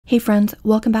Hey friends,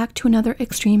 welcome back to another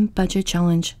extreme budget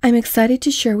challenge. I'm excited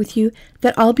to share with you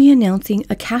that I'll be announcing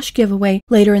a cash giveaway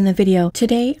later in the video.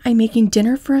 Today, I'm making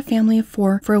dinner for a family of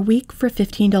 4 for a week for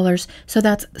 $15, so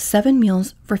that's 7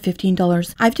 meals for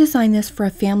 $15. I've designed this for a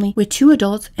family with 2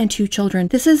 adults and 2 children.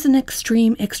 This is an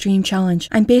extreme challenge.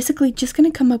 I'm basically just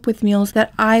going to come up with meals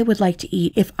that I would like to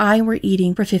eat if I were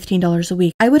eating for $15 a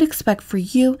week. I would expect for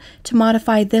you to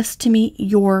modify this to meet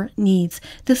your needs.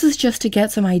 This is just to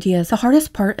get some ideas. The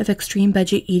hardest part of extreme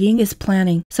budget eating is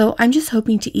planning, so I'm just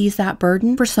hoping to ease that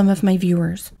burden for some of my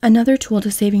viewers. Another tool to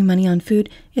saving money on food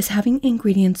is having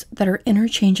ingredients that are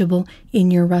interchangeable in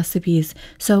your recipes.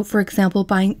 So for example,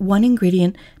 buying one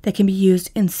ingredient that can be used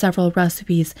in several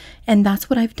recipes, and that's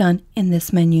what I've done in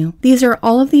this menu. These are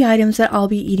all of the items that I'll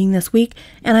be eating this week,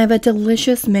 and I have a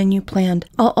delicious menu planned.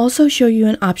 I'll also show you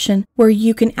an option where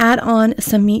you can add on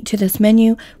some meat to this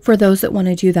menu for those that want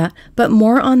to do that, but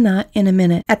more on that in a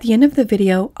minute. At the end of the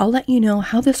video, I'll let you know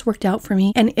how this worked out for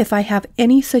me and if I have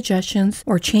any suggestions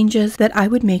or changes that I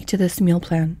would make to this meal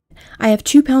plan. I have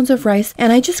 2 pounds of rice,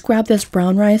 and I just grabbed this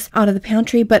brown rice out of the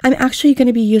pantry, but I'm actually going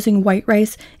to be using white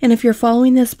rice, and if you're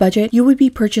following this budget, you would be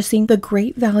purchasing the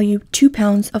Great Value 2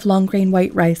 pounds of long grain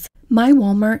white rice. My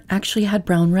Walmart actually had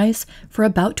brown rice for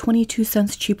about 22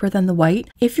 cents cheaper than the white.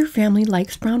 If your family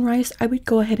likes brown rice, I would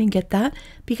go ahead and get that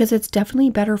because it's definitely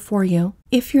better for you.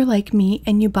 If you're like me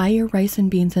and you buy your rice and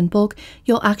beans in bulk,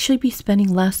 you'll actually be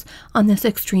spending less on this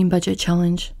extreme budget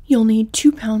challenge. You'll need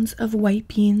 2 pounds of white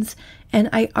beans, and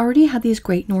I already had these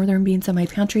Great Northern beans in my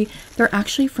pantry. They're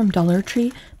actually from Dollar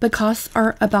Tree, but costs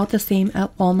are about the same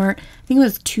at Walmart. I think it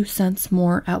was 2 cents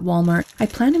more at Walmart. I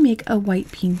plan to make a white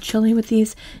bean chili with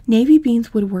these. Navy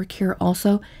beans would work here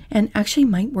also, and actually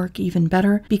might work even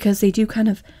better because they do kind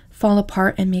of fall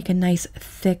apart and make a nice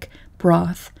thick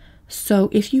broth. So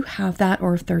if you have that,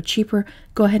 or if they're cheaper,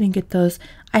 go ahead and get those.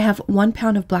 I have 1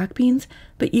 pound of black beans,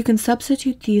 but you can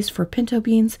substitute these for pinto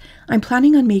beans. I'm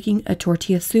planning on making a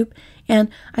tortilla soup, and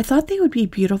I thought they would be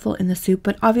beautiful in the soup,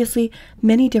 but obviously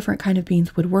many different kind of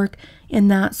beans would work in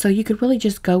that, so you could really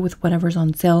just go with whatever's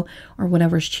on sale or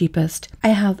whatever's cheapest. I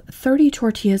have 30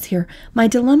 tortillas here. My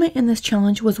dilemma in this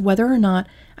challenge was whether or not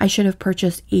I should have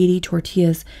purchased 80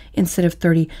 tortillas instead of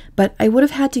 30, but I would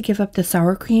have had to give up the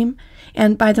sour cream.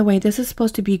 And by the way, this is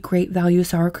supposed to be Great Value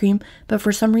sour cream, but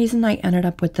for some reason I ended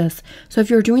up with this. So if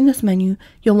you're doing this menu,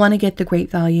 you'll want to get the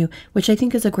Great Value, which I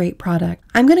think is a great product.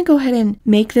 I'm going to go ahead and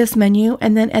make this menu,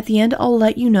 and then at the end I'll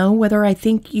let you know whether I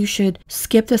think you should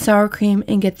skip the sour cream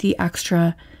and get the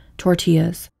extra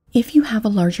tortillas. If you have a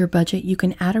larger budget, you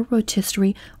can add a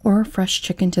rotisserie or a fresh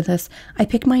chicken to this. I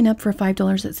picked mine up for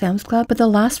 $5 at Sam's Club, but the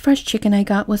last fresh chicken I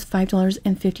got was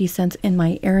 $5.50 in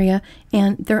my area,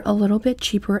 and they're a little bit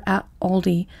cheaper at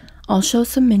Aldi. I'll show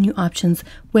some menu options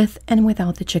with and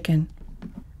without the chicken.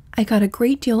 I got a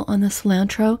great deal on the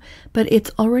cilantro, but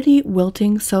it's already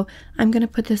wilting, so I'm going to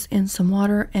put this in some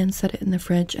water and set it in the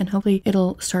fridge, and hopefully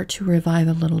it'll start to revive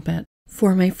a little bit.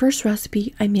 For my first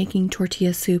recipe, I'm making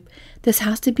tortilla soup. This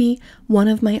has to be one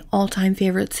of my all-time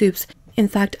favorite soups. In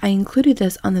fact, I included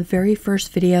this on the very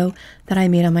first video that I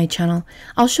made on my channel.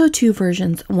 I'll show 2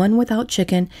 versions, one without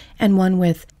chicken and one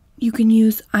with. You can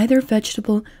use either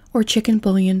vegetable or chicken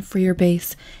bouillon for your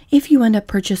base. If you end up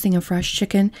purchasing a fresh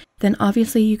chicken, then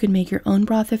obviously you can make your own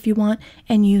broth if you want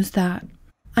and use that.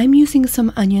 I'm using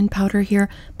some onion powder here,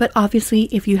 but obviously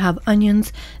if you have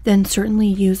onions, then certainly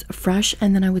use fresh,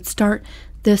 and then I would start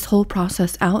this whole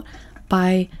process out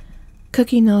by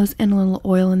cooking those in a little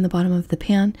oil in the bottom of the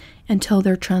pan until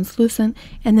they're translucent,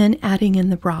 and then adding in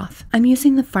the broth. I'm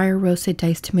using the fire roasted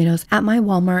diced tomatoes. At my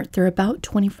Walmart, they're about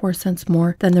 24 cents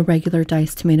more than the regular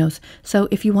diced tomatoes. So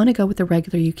if you want to go with the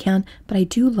regular, you can, but I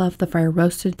do love the fire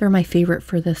roasted. They're my favorite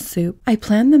for this soup. I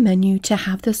plan the menu to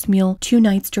have this meal 2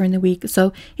 nights during the week.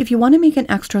 So if you want to make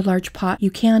an extra large pot,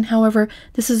 you can. However,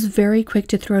 this is very quick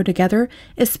to throw together,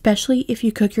 especially if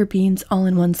you cook your beans all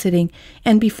in one sitting.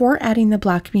 And before adding the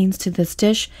black beans to this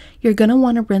dish, you're going to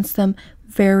want to rinse them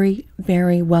very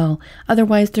well.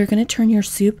 Otherwise, they're going to turn your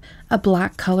soup a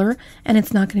black color, and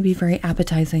it's not going to be very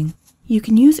appetizing. You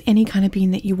can use any kind of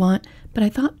bean that you want, but I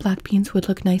thought black beans would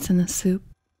look nice in this soup.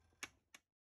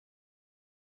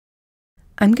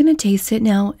 I'm going to taste it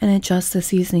now and adjust the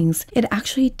seasonings. It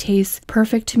actually tastes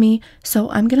perfect to me, so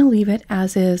I'm going to leave it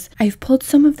as is. I've pulled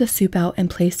some of the soup out and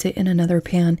placed it in another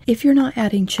pan. If you're not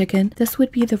adding chicken, this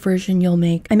would be the version you'll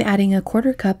make. I'm adding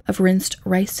 1/4 cup of rinsed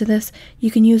rice to this. You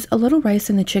can use a little rice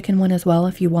in the chicken one as well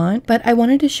if you want, but I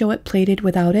wanted to show it plated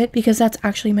without it because that's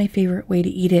actually my favorite way to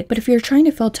eat it. But if you're trying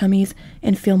to fill tummies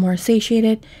and feel more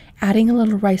satiated, adding a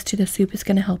little rice to the soup is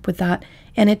going to help with that,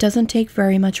 and it doesn't take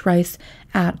very much rice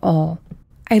at all.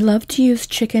 I love to use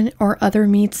chicken or other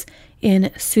meats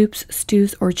in soups,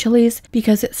 stews, or chilies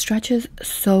because it stretches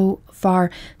so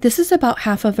far. This is about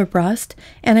half of a breast,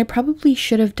 and I probably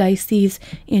should have diced these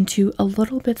into a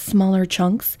little bit smaller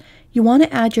chunks. You want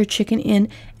to add your chicken in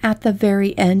at the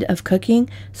very end of cooking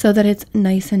so that it's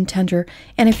nice and tender.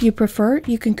 And if you prefer,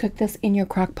 you can cook this in your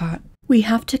crock pot. We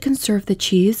have to conserve the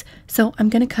cheese, so I'm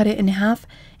going to cut it in half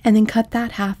and then cut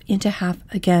that half into half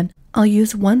again. I'll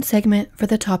use one segment for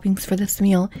the toppings for this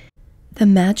meal. The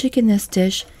magic in this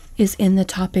dish is in the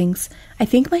toppings. I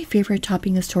think my favorite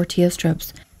topping is tortilla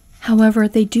strips. However,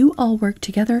 they do all work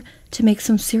together to make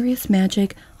some serious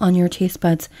magic on your taste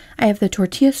buds. I have the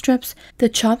tortilla strips, the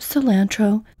chopped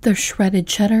cilantro, the shredded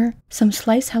cheddar, some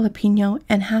sliced jalapeno,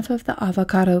 and half of the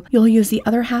avocado. You'll use the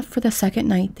other half for the second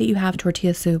night that you have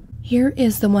tortilla soup. Here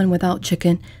is the one without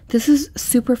chicken. This is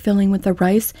super filling with the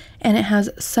rice, and it has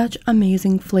such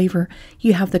amazing flavor.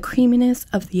 You have the creaminess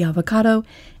of the avocado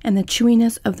and the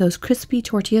chewiness of those crispy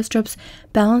tortilla strips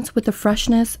balanced with the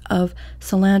freshness of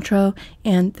cilantro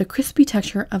and the crispy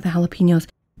texture of the jalapenos.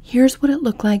 Here's what it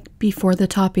looked like before the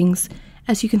toppings.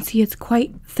 As you can see, it's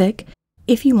quite thick.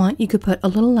 If you want, you could put a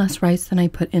little less rice than I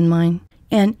put in mine.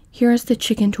 And here is the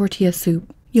chicken tortilla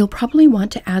soup. You'll probably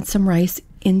want to add some rice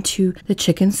into the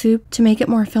chicken soup to make it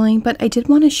more filling, but I did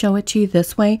want to show it to you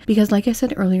this way because, like I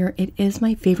said earlier, it is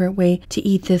my favorite way to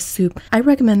eat this soup. I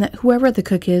recommend that whoever the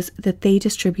cook is, that they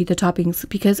distribute the toppings,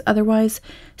 because otherwise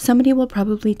somebody will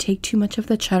probably take too much of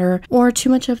the cheddar or too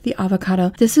much of the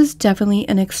avocado. This is definitely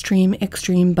an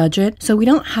extreme budget, so we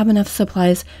don't have enough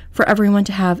supplies for everyone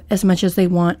to have as much as they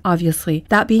want, obviously.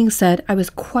 That being said, I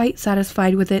was quite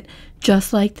satisfied with it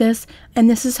just like this, and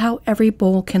this is how every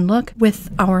bowl can look with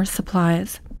our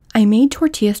supplies. I made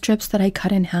tortilla strips that I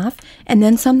cut in half and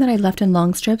then some that I left in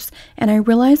long strips, and I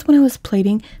realized when I was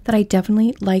plating that I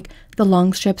definitely like the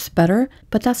long strips better,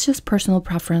 but that's just personal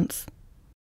preference.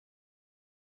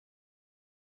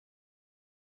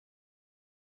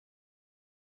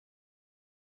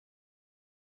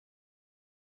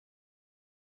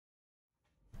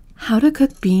 How to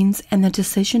cook beans and the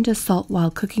decision to salt while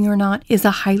cooking or not is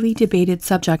a highly debated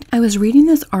subject. I was reading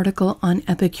this article on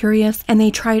Epicurious, and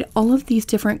they tried all of these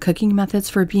different cooking methods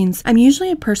for beans. I'm usually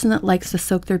a person that likes to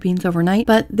soak their beans overnight,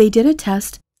 but they did a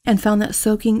test and found that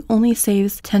soaking only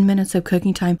saves 10 minutes of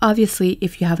cooking time. Obviously,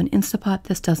 if you have an Instapot,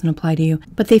 this doesn't apply to you.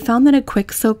 But they found that a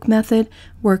quick soak method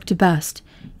worked best.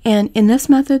 And in this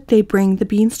method, they bring the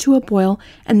beans to a boil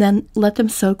and then let them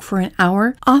soak for an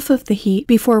hour off of the heat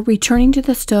before returning to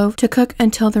the stove to cook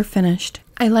until they're finished.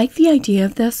 I like the idea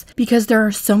of this because there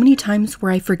are so many times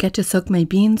where I forget to soak my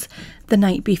beans the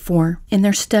night before. In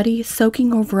their study,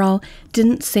 soaking overall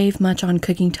didn't save much on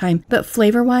cooking time, but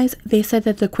flavor-wise, they said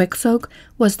that the quick soak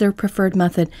was their preferred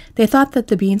method. They thought that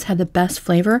the beans had the best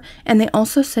flavor, and they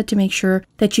also said to make sure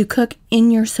that you cook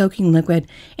in your soaking liquid.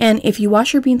 And if you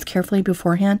wash your beans carefully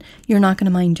beforehand, you're not going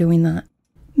to mind doing that.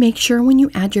 Make sure when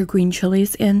you add your green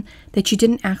chilies in that you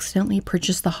didn't accidentally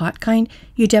purchase the hot kind.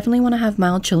 You definitely want to have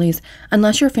mild chilies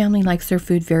unless your family likes their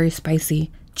food very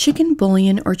spicy. Chicken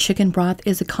bouillon or chicken broth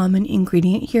is a common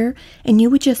ingredient here, and you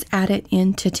would just add it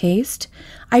in to taste.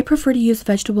 I prefer to use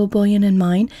vegetable bouillon in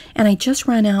mine, and I just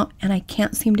ran out and I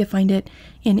can't seem to find it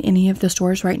in any of the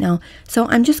stores right now. So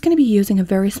I'm just going to be using a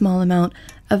very small amount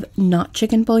of not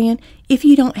chicken bouillon. If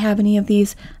you don't have any of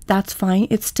these, that's fine.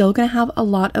 It's still going to have a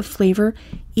lot of flavor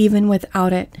even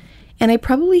without it. And I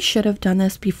probably should have done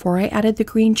this before I added the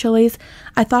green chilies.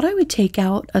 I thought I would take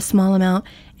out a small amount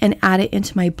and add it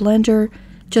into my blender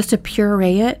just to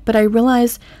puree it, but I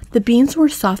realized the beans were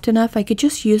soft enough I could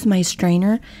just use my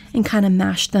strainer and kind of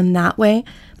mash them that way.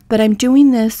 But I'm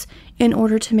doing this in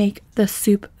order to make the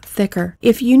soup thicker.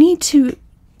 If you need to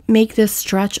make this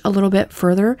stretch a little bit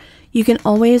further, you can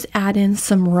always add in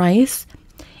some rice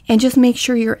and just make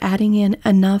sure you're adding in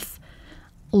enough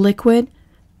liquid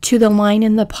to the line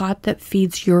in the pot that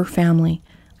feeds your family.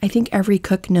 I think every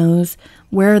cook knows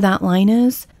where that line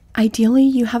is. Ideally,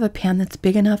 you have a pan that's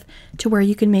big enough to where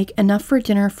you can make enough for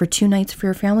dinner for 2 nights for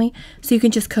your family, so you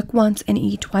can just cook once and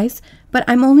eat twice. But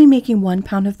I'm only making 1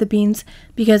 pound of the beans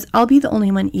because I'll be the only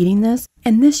one eating this.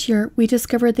 And this year, we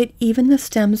discovered that even the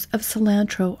stems of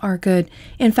cilantro are good.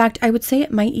 In fact, I would say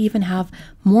it might even have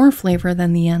more flavor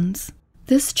than the ends.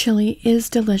 This chili is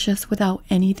delicious without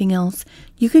anything else.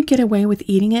 You could get away with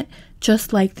eating it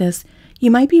just like this.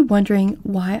 You might be wondering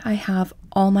why I have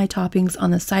all my toppings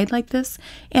on the side like this,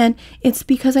 and it's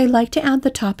because I like to add the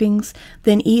toppings,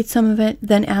 then eat some of it,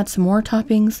 then add some more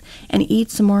toppings, and eat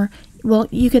some more. Well,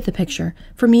 you get the picture.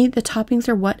 For me, the toppings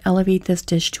are what elevate this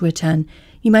dish to a 10.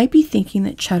 You might be thinking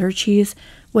that cheddar cheese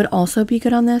would also be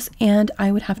good on this, and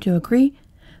I would have to agree,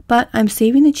 but I'm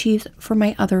saving the cheese for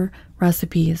my other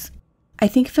recipes. I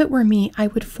think if it were me, I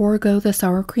would forego the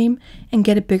sour cream and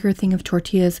get a bigger thing of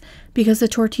tortillas because the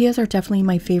tortillas are definitely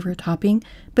my favorite topping.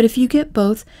 But if you get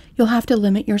both, you'll have to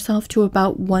limit yourself to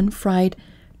about 1 fried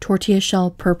tortilla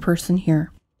shell per person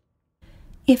here.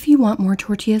 If you want more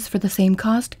tortillas for the same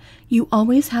cost, you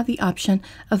always have the option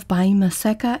of buying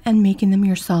maseca and making them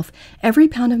yourself. Every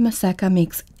pound of maseca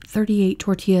makes 38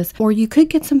 tortillas, or you could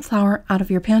get some flour out of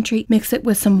your pantry, mix it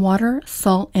with some water,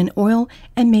 salt, and oil,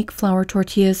 and make flour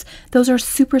tortillas. Those are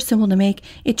super simple to make,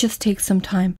 it just takes some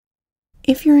time.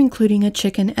 If you're including a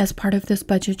chicken as part of this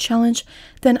budget challenge,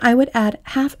 then I would add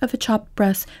half of a chopped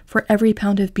breast for every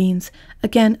pound of beans.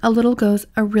 Again, a little goes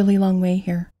a really long way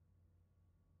here.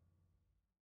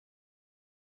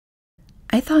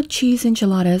 I thought cheese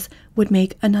enchiladas would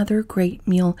make another great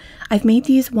meal. I've made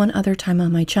these one other time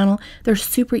on my channel. They're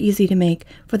super easy to make.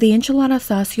 For the enchilada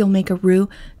sauce, you'll make a roux,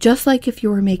 just like if you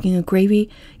were making a gravy.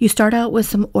 You start out with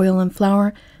some oil and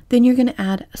flour, then you're going to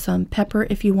add some pepper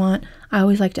if you want. I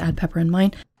always like to add pepper in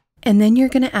mine. And then you're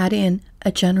going to add in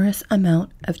a generous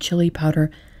amount of chili powder.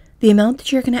 The amount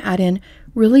that you're going to add in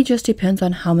really just depends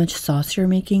on how much sauce you're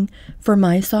making. For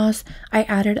my sauce, I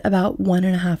added about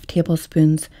 1.5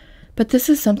 tablespoons. But this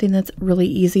is something that's really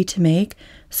easy to make,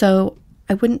 so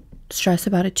I wouldn't stress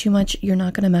about it too much. You're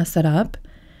not going to mess it up.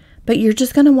 But you're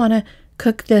just going to want to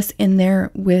cook this in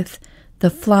there with the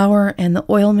flour and the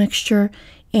oil mixture.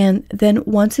 And then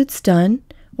once it's done,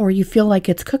 or you feel like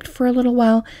it's cooked for a little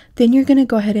while, then you're going to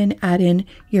go ahead and add in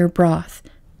your broth.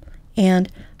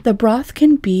 And the broth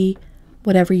can be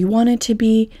whatever you want it to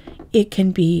be. It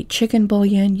can be chicken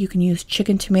bouillon, you can use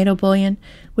chicken tomato bouillon,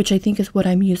 which I think is what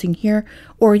I'm using here,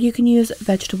 or you can use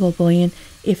vegetable bouillon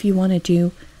if you want to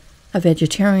do a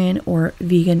vegetarian or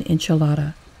vegan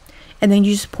enchilada. And then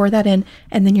you just pour that in,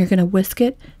 and then you're going to whisk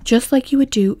it just like you would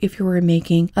do if you were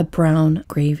making a brown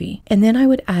gravy. And then I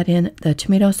would add in the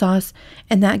tomato sauce,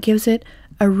 and that gives it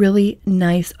a really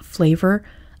nice flavor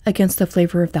against the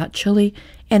flavor of that chili.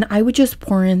 And I would just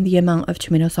pour in the amount of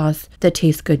tomato sauce that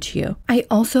tastes good to you. I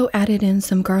also added in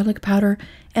some garlic powder,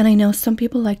 and I know some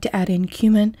people like to add in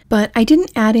cumin, but I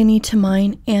didn't add any to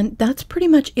mine, and that's pretty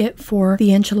much it for the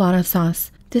enchilada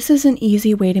sauce. This is an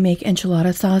easy way to make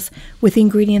enchilada sauce with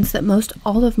ingredients that most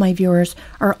all of my viewers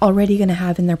are already going to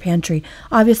have in their pantry.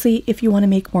 Obviously, if you want to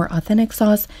make more authentic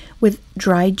sauce with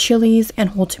dried chilies and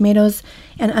whole tomatoes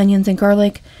and onions and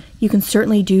garlic, you can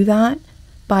certainly do that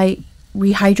by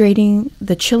rehydrating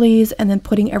the chilies and then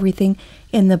putting everything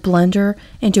in the blender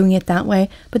and doing it that way.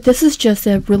 But this is just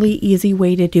a really easy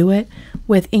way to do it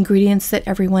with ingredients that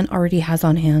everyone already has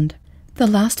on hand. The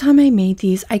last time I made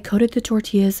these, I coated the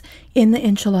tortillas in the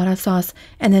enchilada sauce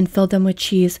and then filled them with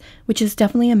cheese, which is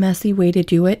definitely a messy way to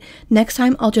do it. Next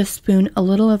time, I'll just spoon a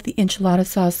little of the enchilada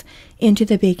sauce into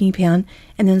the baking pan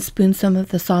and then spoon some of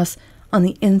the sauce on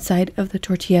the inside of the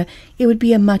tortilla. It would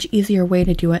be a much easier way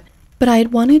to do it. But I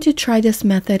had wanted to try this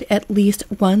method at least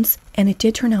once, and it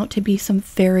did turn out to be some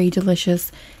very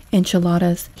delicious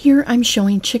enchiladas. Here I'm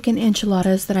showing chicken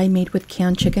enchiladas that I made with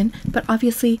canned chicken, but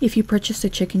obviously if you purchase a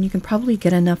chicken, you can probably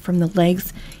get enough from the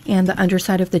legs and the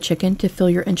underside of the chicken to fill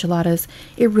your enchiladas.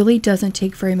 It really doesn't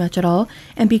take very much at all,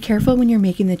 and be careful when you're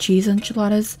making the cheese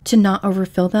enchiladas to not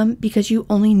overfill them because you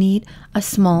only need a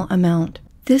small amount.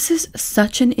 This is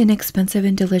such an inexpensive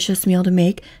and delicious meal to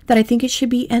make that I think it should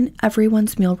be in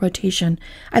everyone's meal rotation.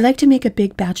 I like to make a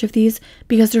big batch of these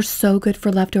because they're so good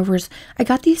for leftovers. I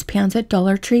got these pans at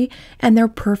Dollar Tree and they're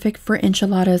perfect for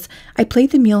enchiladas. I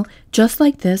plate the meal just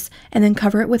like this and then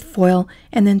cover it with foil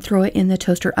and then throw it in the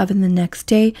toaster oven the next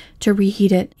day to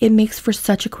reheat it. It makes for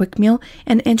such a quick meal,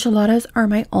 and enchiladas are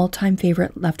my all-time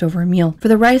favorite leftover meal. For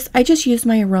the rice, I just used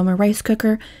my Aroma rice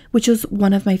cooker, which is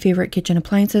one of my favorite kitchen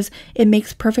appliances. It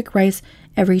makes perfect rice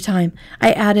every time.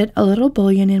 I added a little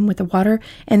bouillon in with the water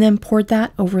and then poured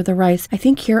that over the rice. I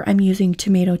think here I'm using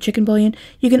tomato chicken bouillon.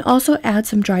 You can also add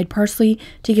some dried parsley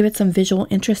to give it some visual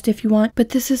interest if you want, but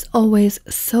this is always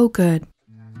so good.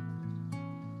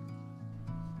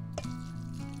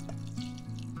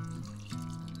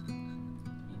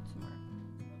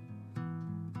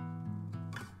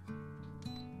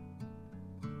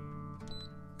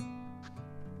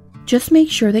 Just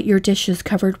make sure that your dish is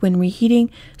covered when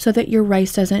reheating so that your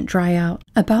rice doesn't dry out.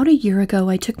 About a year ago,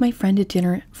 I took my friend to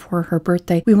dinner for her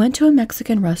birthday. We went to a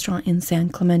Mexican restaurant in San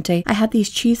Clemente. I had these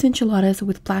cheese enchiladas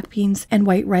with black beans and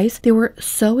white rice. They were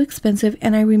so expensive,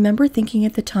 and I remember thinking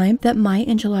at the time that my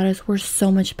enchiladas were so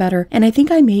much better. And I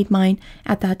think I made mine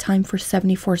at that time for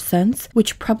 74 cents,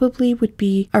 which probably would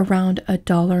be around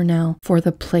 $1 now for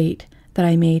the plate that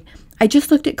I made. I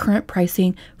just looked at current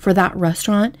pricing for that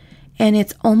restaurant, and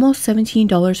it's almost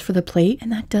 $17 for the plate,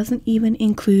 and that doesn't even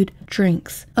include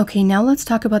drinks. Okay, now let's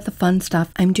talk about the fun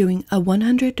stuff. I'm doing a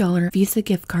 $100 Visa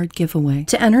gift card giveaway.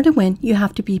 To enter to win, you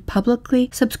have to be publicly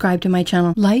subscribed to my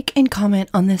channel, like and comment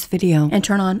on this video, and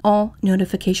turn on all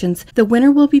notifications. The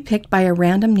winner will be picked by a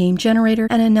random name generator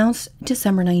and announced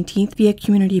December 19th via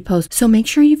community post. So make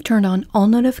sure you've turned on all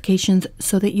notifications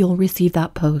so that you'll receive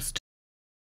that post.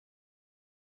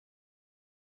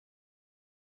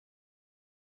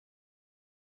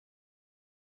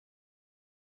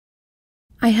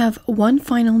 I have one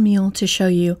final meal to show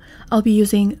you. I'll be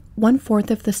using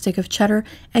 1/4 of the stick of cheddar,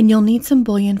 and you'll need some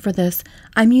bouillon for this.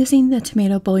 I'm using the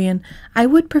tomato bouillon. I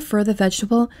would prefer the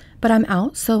vegetable, but I'm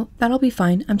out, so that'll be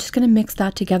fine. I'm just going to mix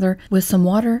that together with some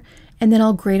water, and then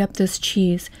I'll grate up this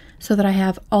cheese so that I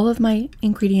have all of my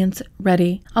ingredients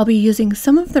ready. I'll be using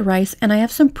some of the rice, and I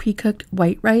have some pre-cooked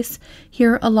white rice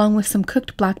here along with some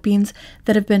cooked black beans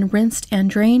that have been rinsed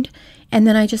and drained. And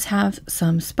then I just have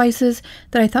some spices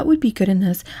that I thought would be good in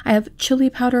this. I have chili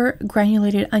powder,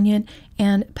 granulated onion,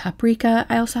 and paprika.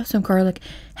 I also have some garlic.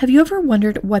 Have you ever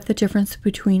wondered what the difference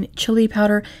between chili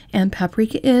powder and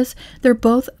paprika is? They're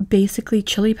both basically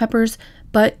chili peppers,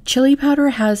 but chili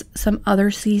powder has some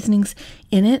other seasonings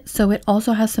in it, so it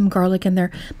also has some garlic in there.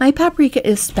 My paprika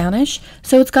is Spanish,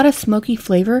 so it's got a smoky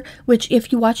flavor, which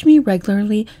if you watch me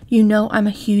regularly, you know I'm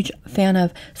a huge fan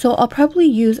of. So I'll probably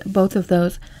use both of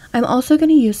those. I'm also going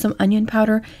to use some onion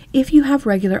powder. If you have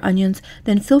regular onions,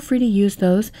 then feel free to use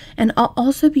those. And I'll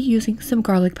also be using some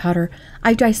garlic powder.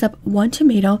 I diced up one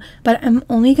tomato, but I'm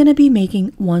only going to be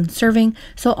making one serving,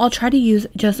 so I'll try to use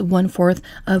just 1/4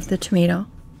 of the tomato.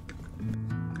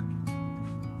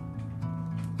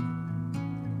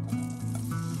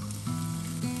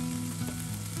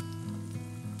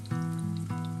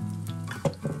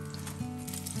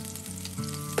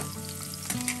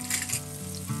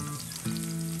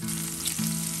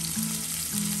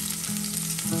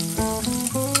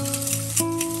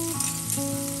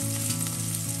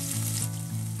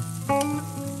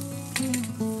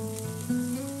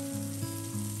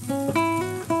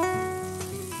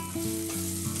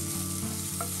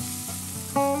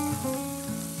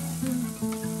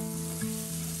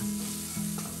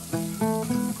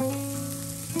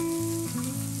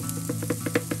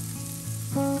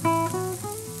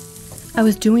 I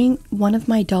was doing one of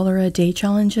my $1 a day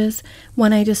challenges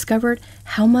when I discovered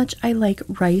how much I like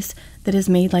rice that is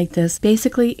made like this.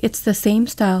 Basically, it's the same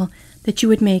style that you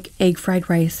would make egg fried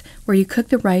rice, where you cook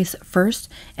the rice first,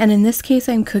 and in this case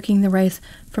I'm cooking the rice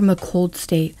from a cold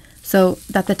state so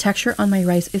that the texture on my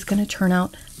rice is going to turn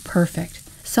out perfect.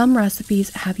 Some recipes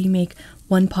have you make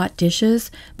one-pot dishes,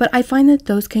 but I find that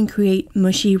those can create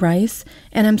mushy rice,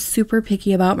 and I'm super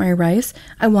picky about my rice.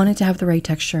 I want it to have the right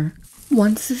texture.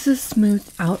 Once this is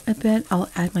smoothed out a bit, I'll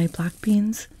add my black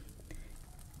beans,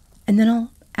 and then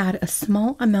I'll add a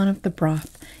small amount of the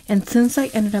broth. And since I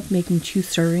ended up making 2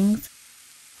 servings,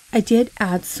 I did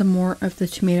add some more of the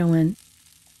tomato in.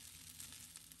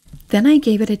 Then I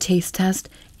gave it a taste test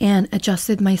and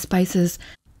adjusted my spices.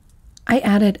 I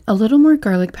added a little more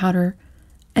garlic powder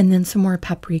and then some more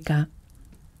paprika.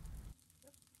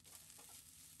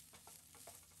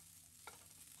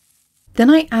 Then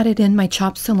I added in my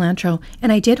chopped cilantro,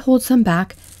 and I did hold some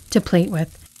back to plate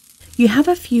with. You have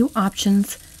a few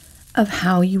options of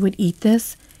how you would eat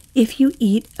this if you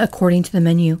eat according to the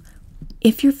menu.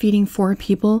 If you're feeding 4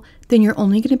 people, then you're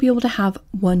only going to be able to have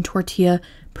 1 tortilla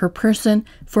per person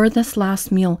for this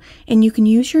last meal. And you can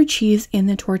use your cheese in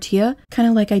the tortilla, kind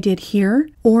of like I did here,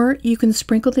 or you can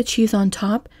sprinkle the cheese on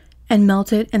top and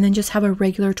melt it and then just have a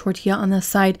regular tortilla on the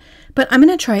side. But I'm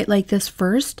going to try it like this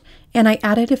first, and I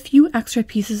added a few extra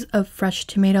pieces of fresh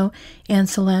tomato and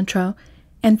cilantro,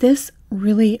 and this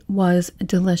really was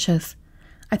delicious.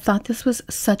 I thought this was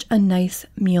such a nice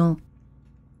meal.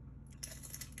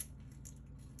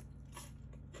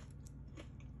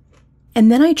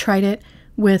 And then I tried it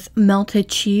with melted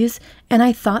cheese, and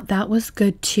I thought that was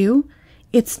good too.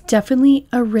 It's definitely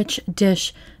a rich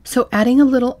dish, so adding a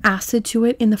little acid to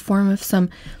it in the form of some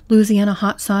Louisiana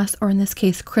hot sauce, or in this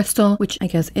case Crystal, which I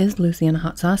guess is Louisiana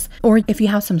hot sauce, or if you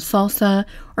have some salsa,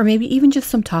 or maybe even just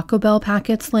some Taco Bell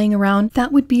packets laying around,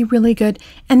 that would be really good.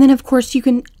 And then of course you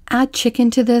can add chicken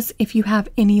to this if you have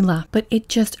any left, but it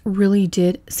just really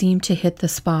did seem to hit the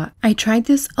spot. I tried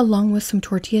this along with some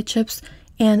tortilla chips,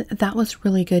 and that was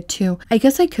really good too. I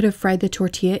guess I could have fried the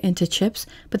tortilla into chips,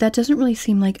 but that doesn't really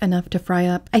seem like enough to fry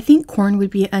up. I think corn would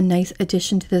be a nice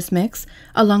addition to this mix,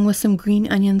 along with some green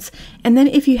onions. And then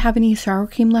if you have any sour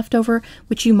cream left over,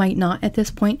 which you might not at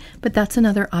this point, but that's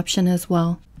another option as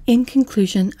well. In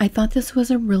conclusion, I thought this was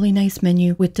a really nice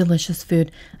menu with delicious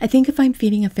food. I think if I'm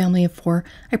feeding a family of 4,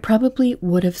 I probably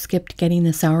would have skipped getting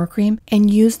the sour cream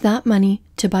and used that money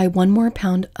to buy 1 more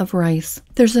pound of rice.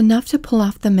 There's enough to pull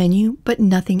off the menu, but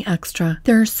nothing extra.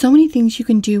 There are so many things you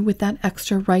can do with that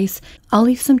extra rice. I'll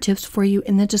leave some tips for you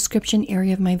in the description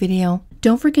area of my video.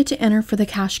 Don't forget to enter for the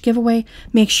cash giveaway.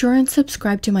 Make sure and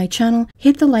subscribe to my channel,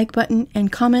 hit the like button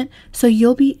and comment so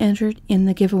you'll be entered in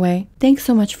the giveaway. Thanks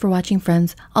so much for watching,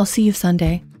 friends. I'll see you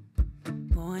Sunday.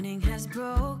 Morning has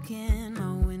broken,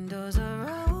 my windows are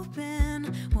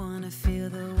open. Wanna feel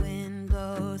the wind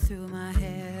blow through my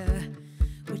hair.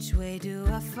 Which way do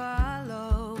I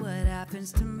follow? What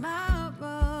happens tomorrow?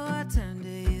 I turn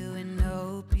to you and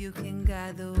hope you can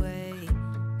guide the way.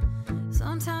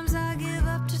 Sometimes I give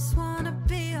up, just wanna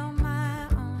be on my